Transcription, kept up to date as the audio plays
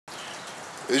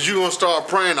Is you gonna start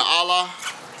praying to Allah?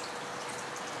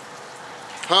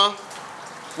 Huh?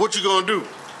 What you gonna do?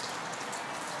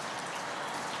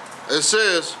 It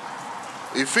says,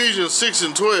 Ephesians 6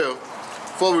 and 12,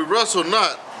 for we wrestle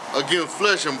not against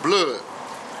flesh and blood,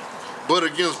 but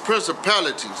against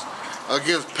principalities,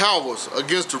 against powers,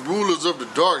 against the rulers of the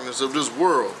darkness of this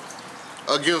world,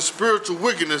 against spiritual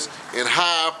wickedness in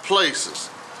high places.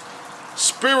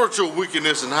 Spiritual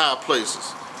wickedness in high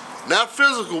places. Not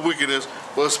physical wickedness,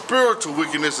 but spiritual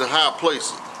wickedness in high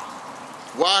places.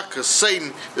 Why? Because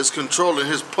Satan is controlling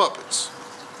his puppets.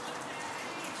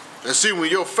 And see, when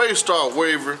your faith start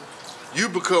wavering, you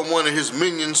become one of his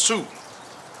minions too.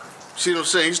 See what I'm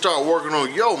saying? He start working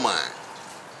on your mind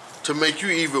to make you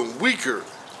even weaker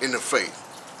in the faith,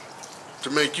 to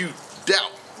make you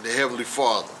doubt the Heavenly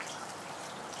Father.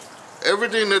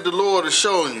 Everything that the Lord has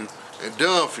shown you and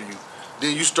done for you,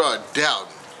 then you start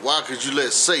doubting. Why? Because you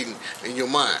let Satan in your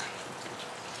mind.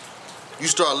 You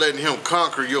start letting him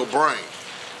conquer your brain.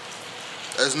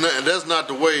 That's not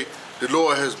the way the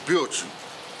Lord has built you.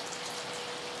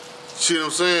 See what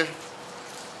I'm saying?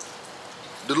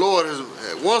 The Lord has,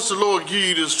 once the Lord give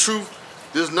you this truth,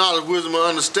 this knowledge, wisdom, and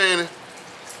understanding,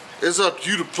 it's up to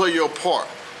you to play your part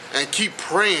and keep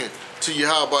praying to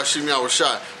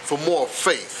YAHAWASHI for more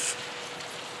faith.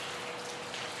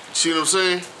 See what I'm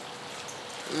saying?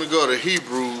 Let me go to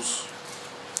Hebrews.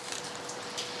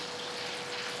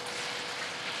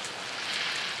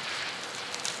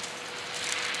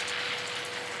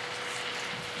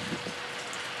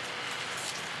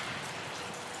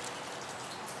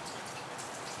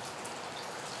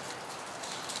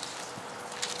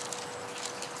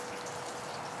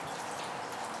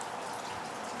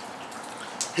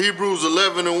 Hebrews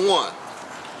 11 and 1.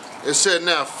 It said,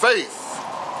 now faith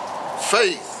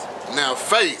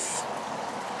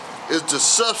is the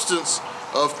substance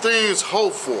of things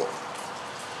hoped for,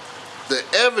 the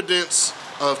evidence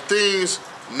of things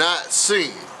not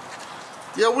seen.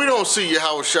 Yeah, we don't see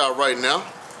Yahawashi right now,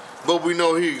 but we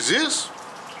know he exists.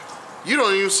 You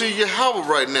don't even see Yahweh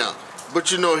right now,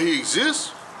 but you know he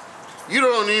exists. You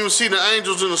don't even see the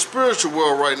angels in the spiritual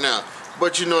world right now,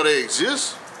 but you know they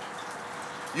exist.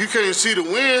 You can't see the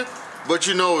wind, but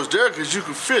you know it's there because you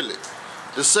can feel it.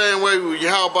 The same way with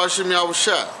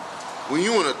YAHAWASHI. When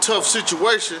you're in a tough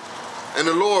situation and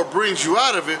the Lord brings you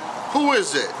out of it, who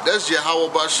is that? That's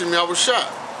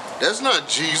YAHAWASHI. That's not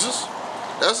Jesus.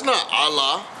 That's not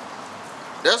Allah.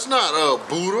 That's not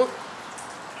Buddha.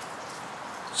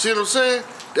 See what I'm saying?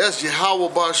 That's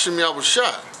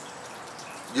YAHAWASHI,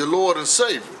 your Lord and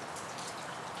Savior.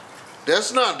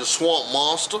 That's not the swamp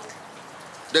monster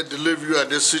that deliver you out of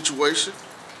this situation.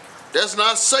 That's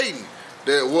not Satan.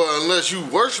 That, well, unless you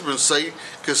worshiping Satan,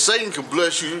 because Satan can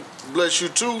bless you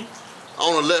too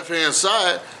on the left-hand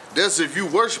side. That's if you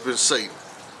worshiping Satan.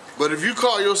 But if you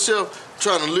call yourself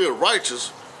trying to live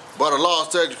righteous by the law,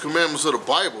 statutes, commandments of the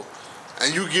Bible,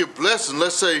 and you get blessing,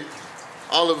 let's say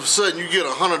all of a sudden you get a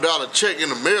 $100 check in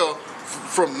the mail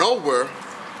from nowhere,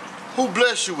 who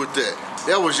blessed you with that?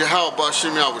 That was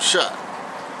YAHAWASHI.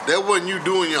 That wasn't you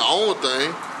doing your own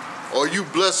thing or you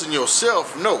blessing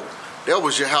yourself. No, that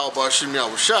was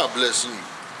YAHAWASHI blessing you.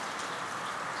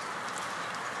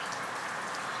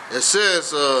 It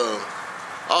says,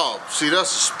 oh, see,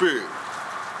 that's the spirit.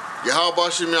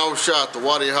 YAHAWASHI, the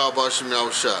water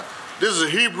YAHAWASHI. This is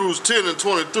Hebrews 10 and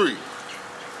 23.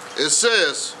 It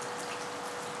says,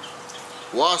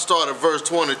 well, I start at verse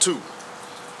 22.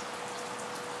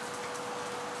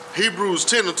 Hebrews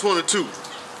 10 and 22.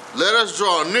 Let us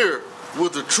draw near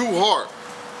with a true heart,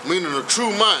 meaning a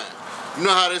true mind. You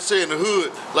know how they say in the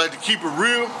hood, like to keep it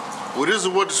real? Well, this is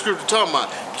what the scripture talking about.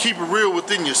 Keep it real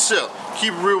within yourself.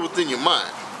 Keep it real within your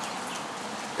mind.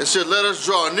 It said, let us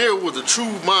draw near with a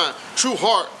true mind, true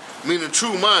heart, meaning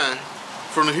true mind,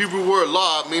 from the Hebrew word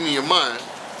la, meaning your mind,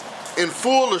 in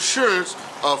full assurance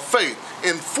of faith.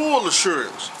 In full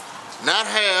assurance. Not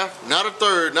half, not a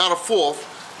third, not a fourth,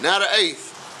 not an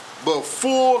eighth, but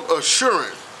full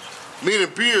assurance. Meaning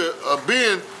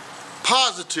being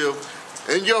positive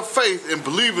in your faith and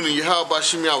believing in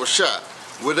YAHAWASHI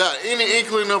without any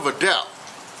inkling of a doubt.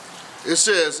 It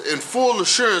says, in full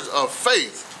assurance of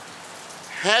faith,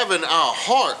 having our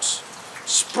hearts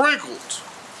sprinkled,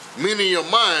 meaning your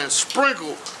mind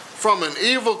sprinkled from an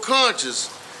evil conscience,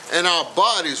 and our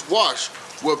bodies washed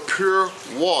with pure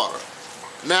water.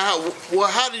 Now,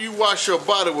 how do you wash your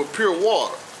body with pure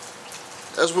water?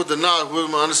 That's what the knowledge,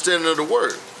 wisdom, and understanding of the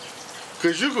word.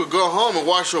 Because you could go home and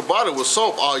wash your body with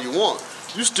soap all you want.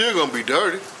 You still going to be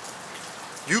dirty.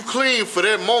 You clean for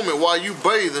that moment while you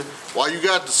bathing, while you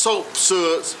got the soap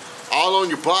suds all on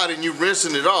your body and you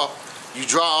rinsing it off. You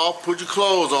dry off, put your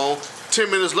clothes on. 10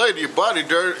 minutes later, your body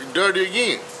dirty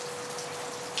again.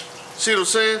 See what I'm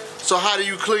saying? So how do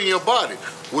you clean your body?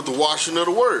 With the washing of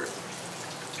the word.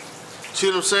 See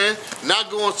what I'm saying? Not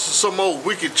going to some old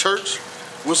wicked church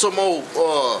with some old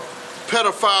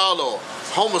pedophile or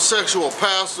homosexual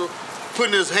pastor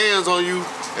putting his hands on you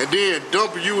and then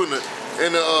dumping you in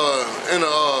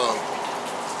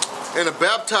a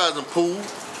baptizing pool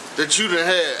that you done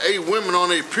had 8 women on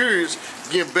their periods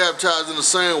getting baptized in the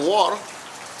same water.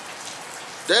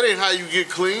 That ain't how you get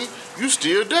clean. You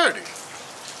still dirty.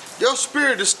 Your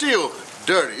spirit is still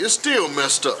dirty. It's still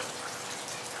messed up.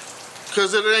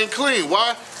 Because it ain't clean.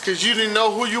 Why? Because you didn't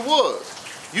know who you was.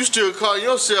 You still call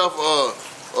yourself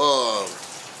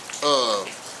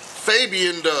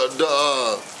Fabian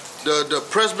the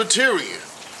Presbyterian.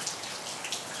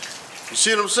 You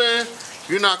see what I'm saying?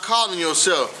 You're not calling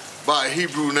yourself by a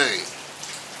Hebrew name.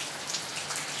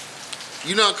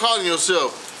 You're not calling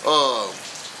yourself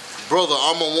Brother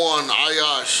Amawan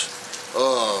Ayash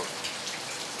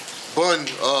Bun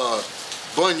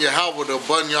Yahawah the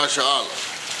Bun Yasha'Allah.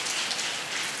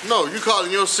 No, you're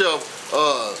calling yourself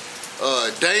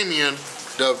Damien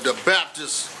the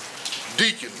Baptist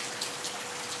deacon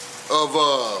of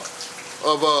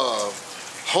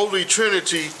Holy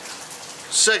Trinity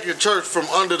Second Church from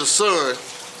under the sun,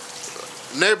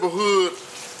 neighborhood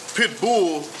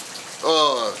Pitbull,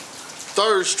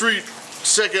 3rd Street,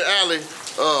 2nd Alley,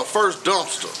 1st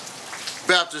Dumpster,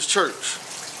 Baptist Church.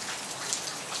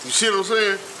 You see what I'm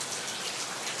saying?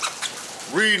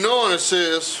 Reading on, it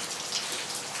says,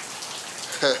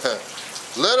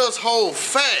 let us hold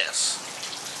fast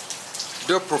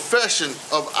the profession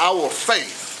of our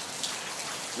faith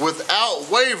without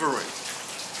wavering,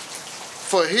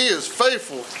 for he is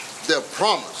faithful that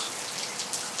promised.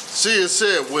 See, it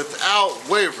said without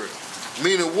wavering,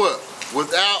 meaning what?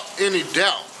 Without any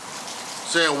doubt.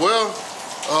 Saying, well,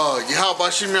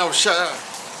 Yahawashim Yahushua,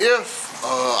 if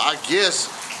I guess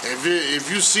if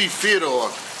you see fit,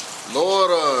 or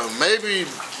Lord, maybe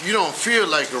you don't feel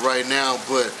like it right now,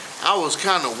 but I was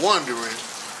kind of wondering.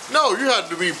 No, you have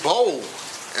to be bold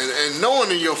and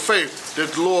knowing in your faith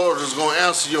that the Lord is going to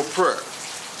answer your prayer.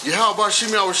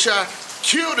 Yahawashim Yahushua,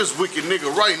 kill this wicked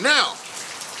nigga right now.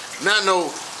 Not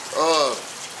no,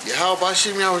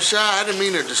 Yahawashim Yahushua, I didn't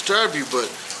mean to disturb you, but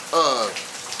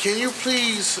can you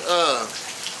please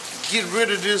get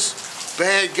rid of this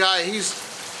bad guy? He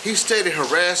stayed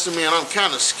harassing me and I'm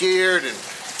kind of scared, and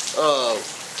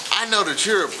I know that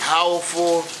you're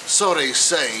powerful, so they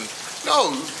say.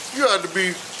 No, you have to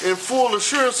be in full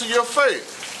assurance of your faith.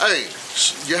 Hey,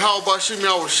 Yahawashim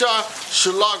Yahushua,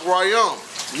 Shalak Rayam,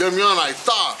 Yum Yanai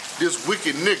Tha, this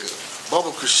wicked nigga,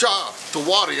 Baba Kasha, to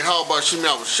water Yahawashim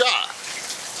Yahushua.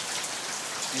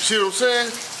 You see what I'm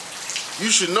saying?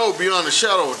 You should know beyond a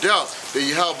shadow of doubt that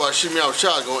Yahawashim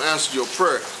Yahushua is going to answer your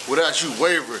prayer without you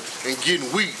wavering and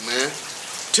getting weak, man.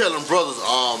 Telling brothers,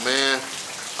 oh, man,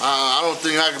 I don't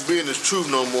think I can be in this truth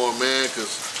no more, man,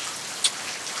 because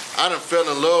I done fell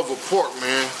in love with pork,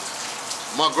 man.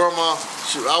 My grandma,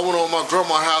 I went over my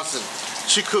grandma's house and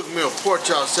she cooked me a pork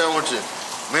chop sandwich, and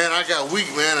man, I got weak,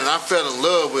 man, and I fell in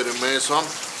love with it, man, so I'm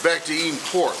back to eating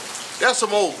pork. That's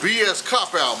some old BS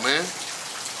cop-out, man.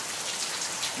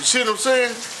 You see what I'm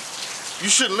saying? You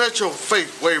shouldn't let your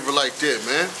faith waver like that,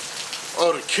 man.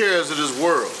 All the cares of this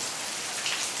world.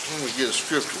 Let me get a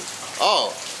scripture.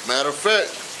 Oh, matter of fact,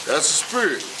 that's the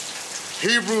spirit.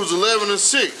 Hebrews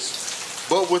 11:6.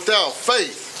 But without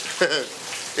faith,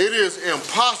 it is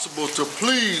impossible to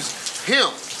please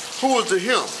him. Who is the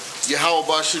him?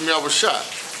 Yahawashim Yahushua.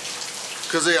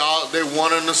 Because they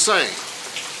one and the same.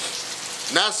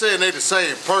 Not saying they the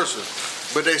same person,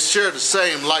 but they share the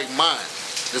same like mind,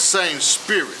 the same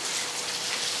spirit.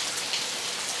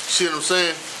 See what I'm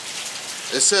saying?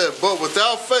 It said, but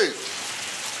without faith,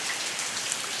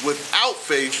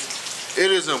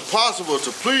 it is impossible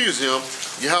to please him,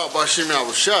 Yahawashim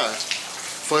Yahushua.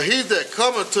 For he that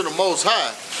cometh to the Most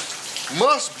High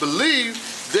must believe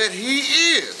that he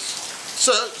is.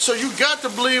 So you got to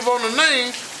believe on the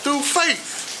name through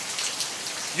faith.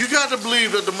 You got to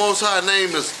believe that the Most High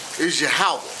name is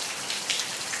Yahawah.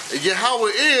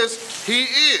 Yahawah is, he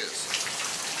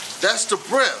is. That's the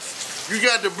breath. You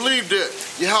got to believe that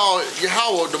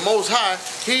Yahawah, the Most High,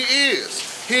 he is.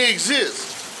 He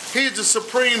exists. He's the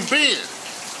supreme being.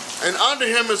 And under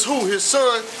him is who? His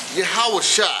son,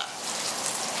 Yahawashi.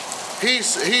 He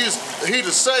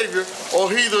the Savior,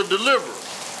 or he the deliverer.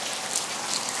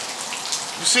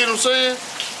 You see what I'm saying?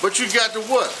 But you got to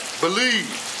what? Believe.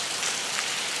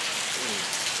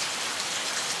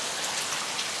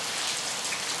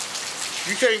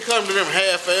 You can't come to them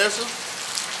half-assing.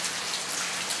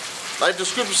 Like the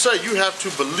scripture say, you have to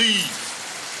believe.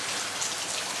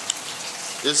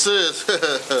 It says,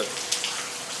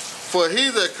 for he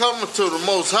that cometh to the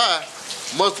Most High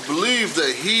must believe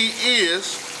that he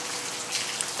is,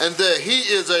 and that he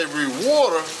is a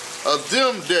rewarder of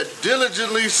them that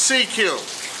diligently seek him.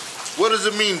 What does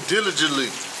it mean, diligently?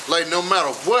 Like no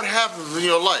matter what happens in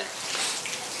your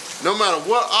life, no matter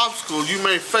what obstacle you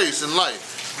may face in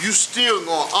life, you still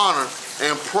gonna honor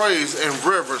and praise and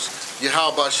reverence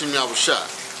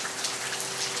YAHAWASHI.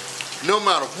 No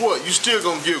matter what, you still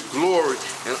gonna give glory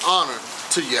and honor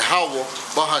to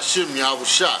YAHAWASHI.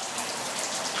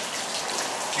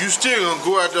 You still gonna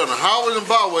go out there on the highways and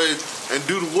byways and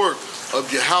do the work of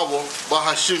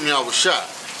YAHAWASHI.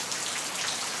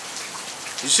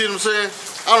 You see what I'm saying?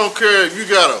 I don't care if you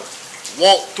gotta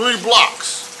walk 3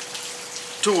 blocks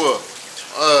to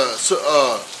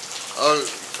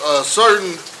a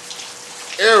certain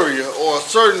area or a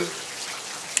certain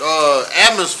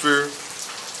atmosphere.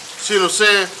 See what I'm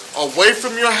saying? Away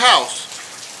from your house.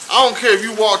 I don't care if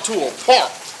you walk to a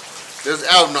park that's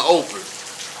out in the open.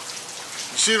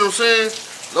 You see what I'm saying?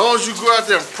 As long as you go out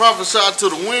there and prophesy to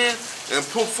the wind and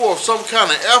put forth some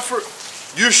kind of effort,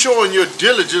 you're showing your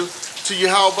diligence to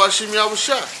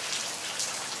YAHAWASHI.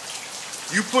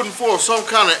 You putting forth some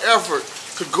kind of effort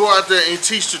to go out there and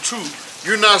teach the truth.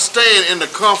 You're not staying in the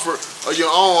comfort of your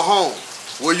own home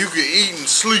where you can eat and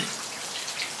sleep.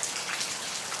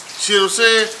 See what I'm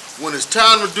saying? When it's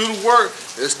time to do the work,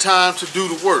 it's time to do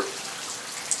the work.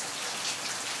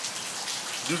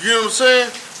 You get what I'm saying?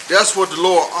 That's what the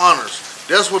Lord honors.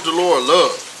 That's what the Lord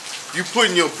loves. You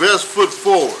putting your best foot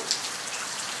forward.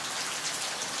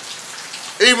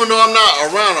 Even though I'm not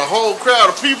around a whole crowd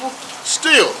of people,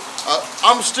 still,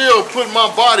 I'm still putting my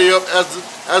body up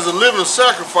as a living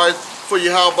sacrifice for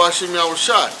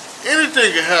YAHAWASHI.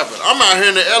 Anything can happen. I'm out here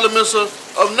in the elements of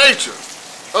nature,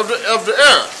 of the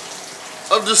air,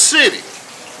 of the city.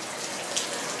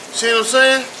 See what I'm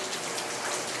saying?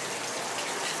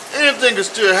 Anything can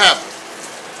still happen.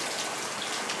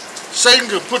 Satan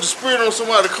could put the spirit on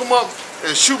somebody to come up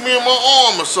and shoot me in my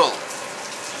arm or something.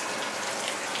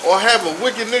 Or have a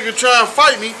wicked nigga try and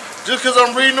fight me just because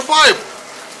I'm reading the Bible.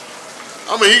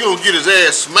 I mean, he gonna get his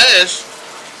ass smashed,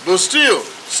 but still,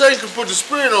 Satan could put the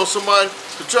spirit on somebody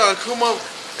to try and come up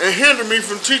and hinder me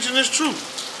from teaching this truth.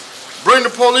 Bring the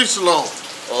police along.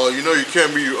 Oh, you know you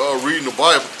can't be reading the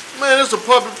Bible. Man, it's a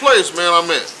public place, man,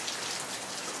 I'm at.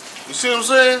 You see what I'm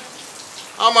saying?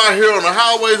 I'm out here on the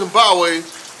highways and byways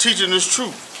teaching this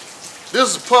truth.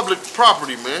 This is public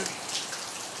property, man.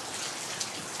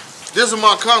 This is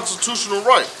my constitutional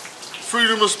right.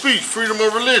 Freedom of speech, freedom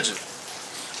of religion.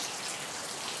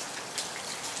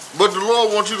 But the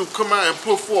Lord wants you to come out and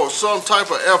put forth some type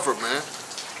of effort, man.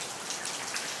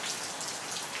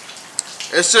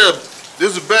 It said,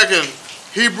 this is back in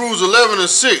Hebrews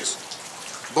 11:6.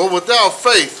 But without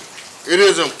faith, it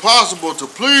is impossible to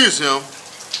please him.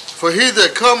 For he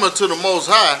that cometh to the Most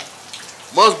High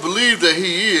must believe that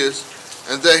he is,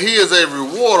 and that he is a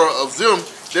rewarder of them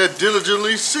that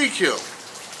diligently seek him.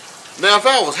 Now, if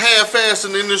I was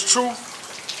half-assing in this truth,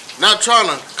 not trying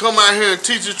to come out here and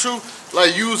teach the truth,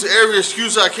 like use every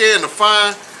excuse I can to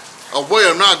find a way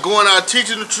of not going out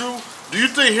teaching the truth, do you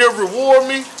think he'll reward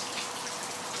me?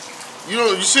 You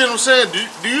know, you see what I'm saying?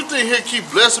 Do you think he'll keep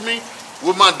blessing me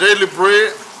with my daily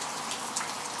bread?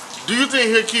 Do you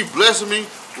think he'll keep blessing me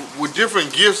with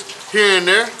different gifts here and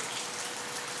there?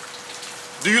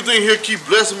 Do you think he'll keep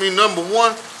blessing me, number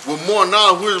one, with more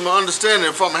knowledge, wisdom, and understanding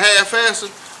if I'm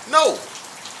half-assing? No.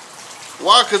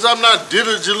 Why? Because I'm not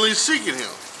diligently seeking him.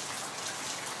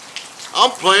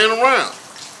 I'm playing around.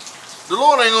 The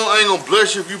Lord ain't gonna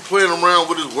bless you if you playing around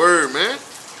with his word, man.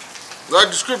 Like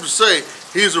the scriptures say,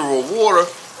 he's a rewarder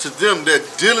to them that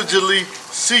diligently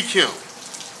seek him.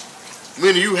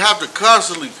 Meaning you have to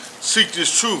constantly seek this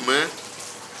truth, man.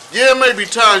 Yeah, it may be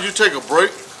times you take a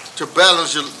break to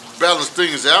balance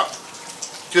things out.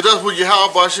 Because that's what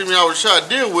YAHAWASHI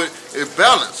deal with, is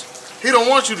balance. He don't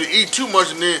want you to eat too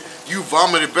much and then you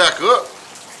vomit it back up.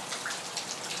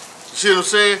 You see what I'm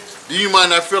saying? Then you might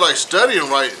not feel like studying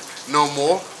right no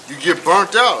more. You get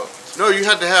burnt out. No, you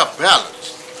have to have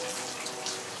balance.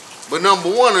 But number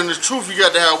one, in the truth, you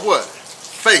got to have what?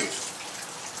 Faith.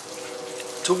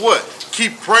 To what?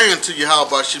 Keep praying to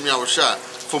YAHAWASHI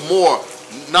for more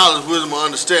knowledge, wisdom, and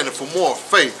understanding, for more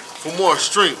faith, for more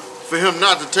strength, for him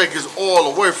not to take his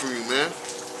oil away from you, man.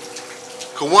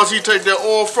 Because once he take that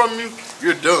oil from you,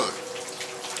 you're done.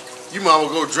 You might as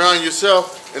well go drown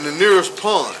yourself in the nearest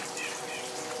pond.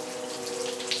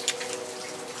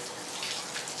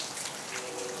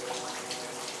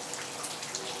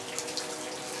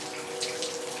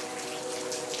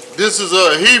 This is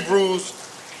Hebrews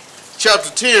chapter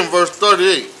 10, verse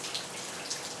 38.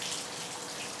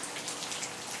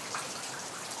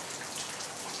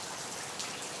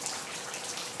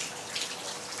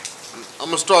 I'm going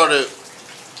to start at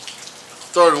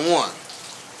 31.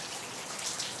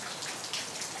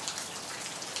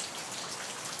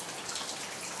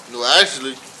 No,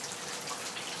 actually,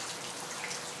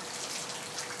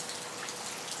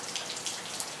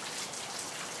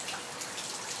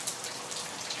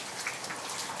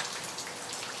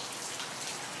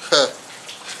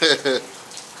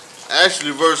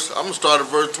 I'm going to start at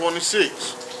verse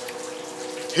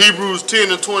 26. Hebrews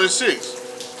 10 and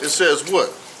 26. It says what?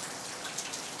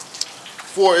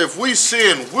 For if we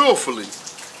sin willfully,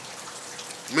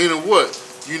 meaning what?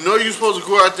 You know you're supposed to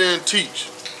go out there and teach,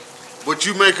 but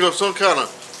you make up some kind of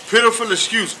pitiful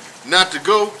excuse not to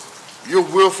go, you're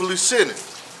willfully sinning.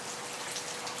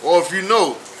 Or if you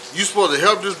know you're supposed to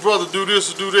help this brother do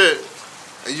this or do that,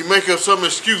 and you make up some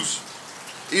excuse,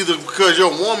 either because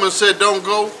your woman said don't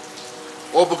go,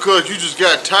 or because you just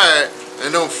got tired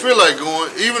and don't feel like going,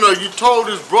 even though you told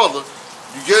this brother,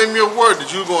 you gave him your word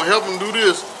that you were going to help him do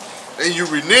this, and you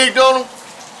reneged on him,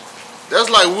 that's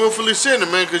like willfully sinning,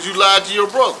 man, because you lied to your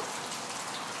brother.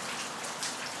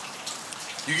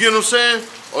 You get what I'm saying?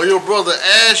 Or your brother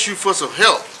asked you for some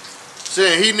help,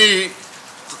 saying he need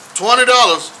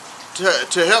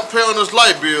 $20 to help pay on his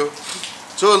light bill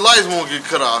so his lights won't get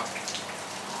cut off.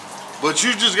 But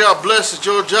you just got blessed at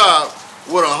your job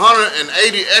with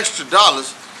 $180 extra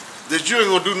that you ain't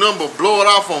gonna do nothing but blow it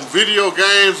off on video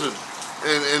games and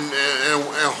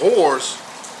whores.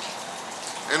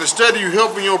 And instead of you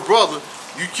helping your brother,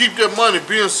 you keep that money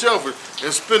being selfish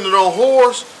and spend it on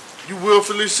whores, you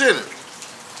willfully sinning.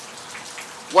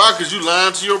 Why? Because you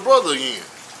lying to your brother again.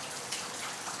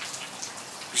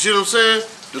 You see what I'm saying?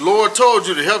 The Lord told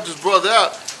you to help this brother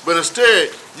out, but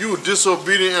instead you were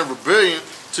disobedient and rebellion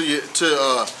to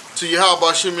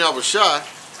YAHAWASHI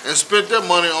and spent that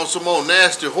money on some old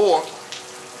nasty whore.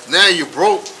 Now you're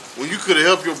broke when you could have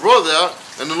helped your brother out,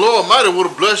 and the Lord might have would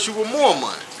have blessed you with more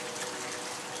money.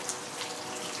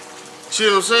 See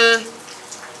what I'm saying?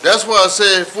 That's why I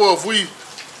said, for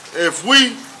if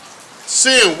we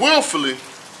sin willfully,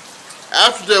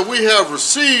 after that we have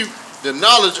received the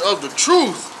knowledge of the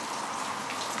truth,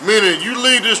 meaning you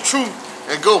leave this truth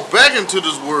and go back into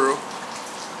this world,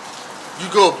 you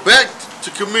go back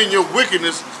to committing your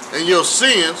wickedness and your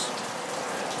sins,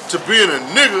 to being a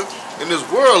nigga in this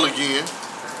world again.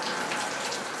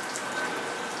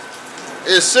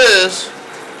 It says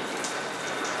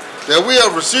that we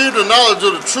have received the knowledge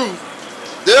of the truth,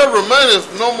 there remaineth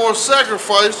no more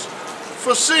sacrifice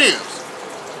for sins.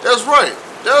 That's right.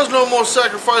 There's no more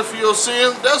sacrifice for your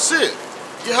sins. That's it.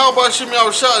 YAHAWASHI is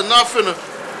not finna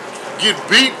get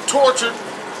beat, tortured,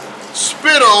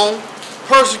 spit on,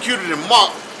 persecuted, and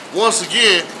mocked once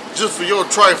again just for your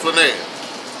trifling ass.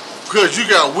 Because you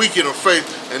got weak in the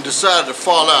faith and decided to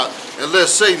fall out and let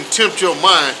Satan tempt your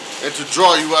mind and to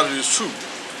draw you out of this truth.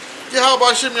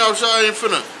 YAHAWASHI ain't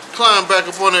finna climb back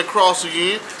up on that cross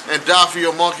again and die for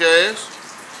your monkey ass.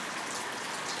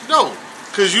 No,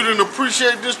 because you didn't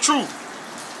appreciate this truth.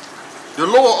 The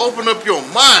Lord opened up your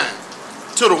mind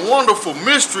to the wonderful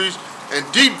mysteries and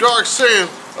deep dark sayings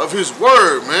of His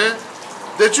Word, man.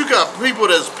 That you got people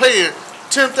that's paying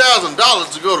 $10,000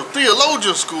 to go to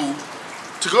theologian school,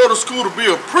 to go to school to be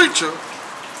a preacher,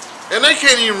 and they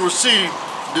can't even receive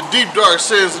the deep dark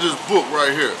sayings of this book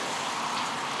right here.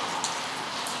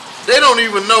 They don't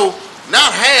even know,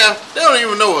 not half, they don't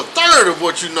even know a third of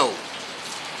what you know.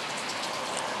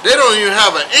 They don't even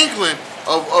have an inkling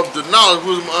of the knowledge,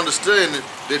 wisdom, understanding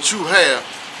that you have,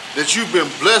 that you've been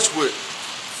blessed with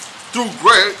through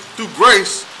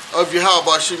grace of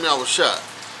YAHAWASHI.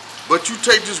 But you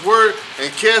take this word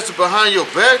and cast it behind your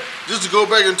back just to go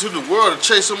back into the world and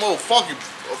chase some old funky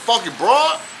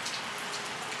broad?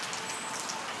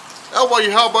 That's why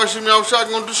YAHAWASHI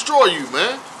gonna destroy you,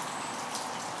 man.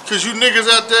 Because you niggas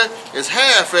out there is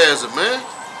half-assing, man.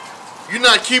 You're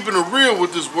not keeping it real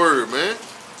with this word, man.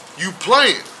 You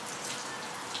playing.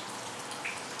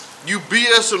 You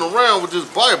BSing around with this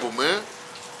Bible, man.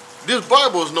 This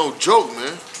Bible is no joke,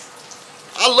 man.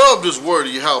 I love this word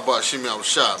of YAHAWASHI,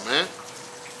 man.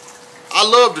 I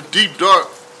love the deep, dark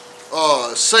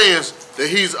sayings that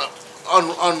He's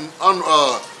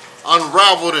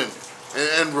unraveled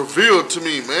and revealed to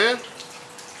me, man.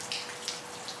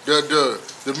 The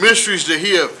mysteries that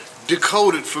He have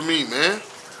decoded for me, man.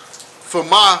 For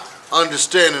my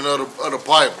understanding of the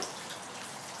Bible.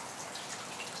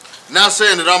 Not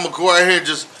saying that I'm going to go out here and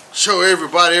just show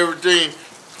everybody everything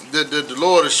that the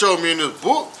Lord has shown me in this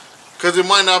book, because it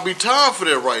might not be time for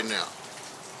that right now.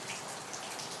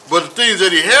 But the things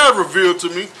that he has revealed to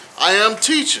me, I am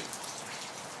teaching.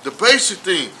 The basic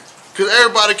thing. Because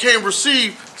everybody can't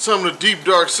receive some of the deep,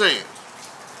 dark sayings.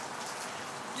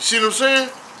 You see what I'm saying?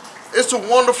 It's a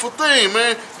wonderful thing,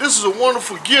 man. This is a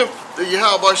wonderful gift that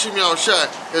YAHAWASHI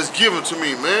has given to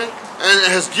me, man.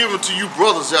 And has given to you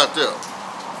brothers out there.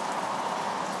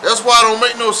 That's why it don't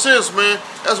make no sense, man.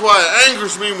 That's why it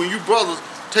angers me when you brothers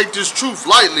take this truth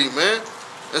lightly, man.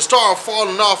 And start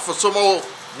falling off for some old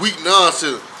weak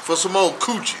nonsense, for some old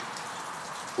coochie.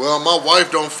 Well, my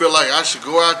wife don't feel like I should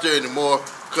go out there anymore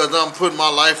because I'm putting my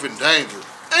life in danger.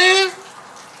 And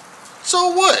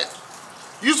so what?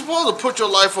 You're supposed to put your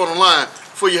life on the line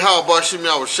for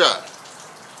YAHAWASHI.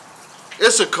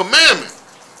 It's a commandment.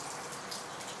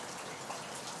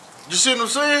 You see what I'm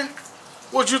saying?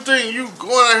 What you think, you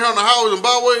going out here on the highways and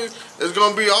byways, it's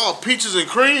going to be all peaches and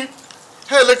cream?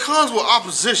 Hell, it comes with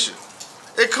opposition.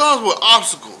 It comes with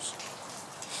obstacles.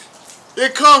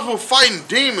 It comes with fighting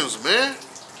demons, man.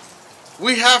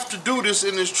 We have to do this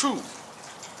in this truth.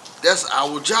 That's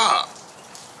our job.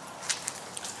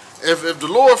 If the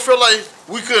Lord felt like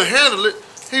we couldn't handle it,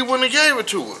 he wouldn't have gave it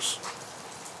to us.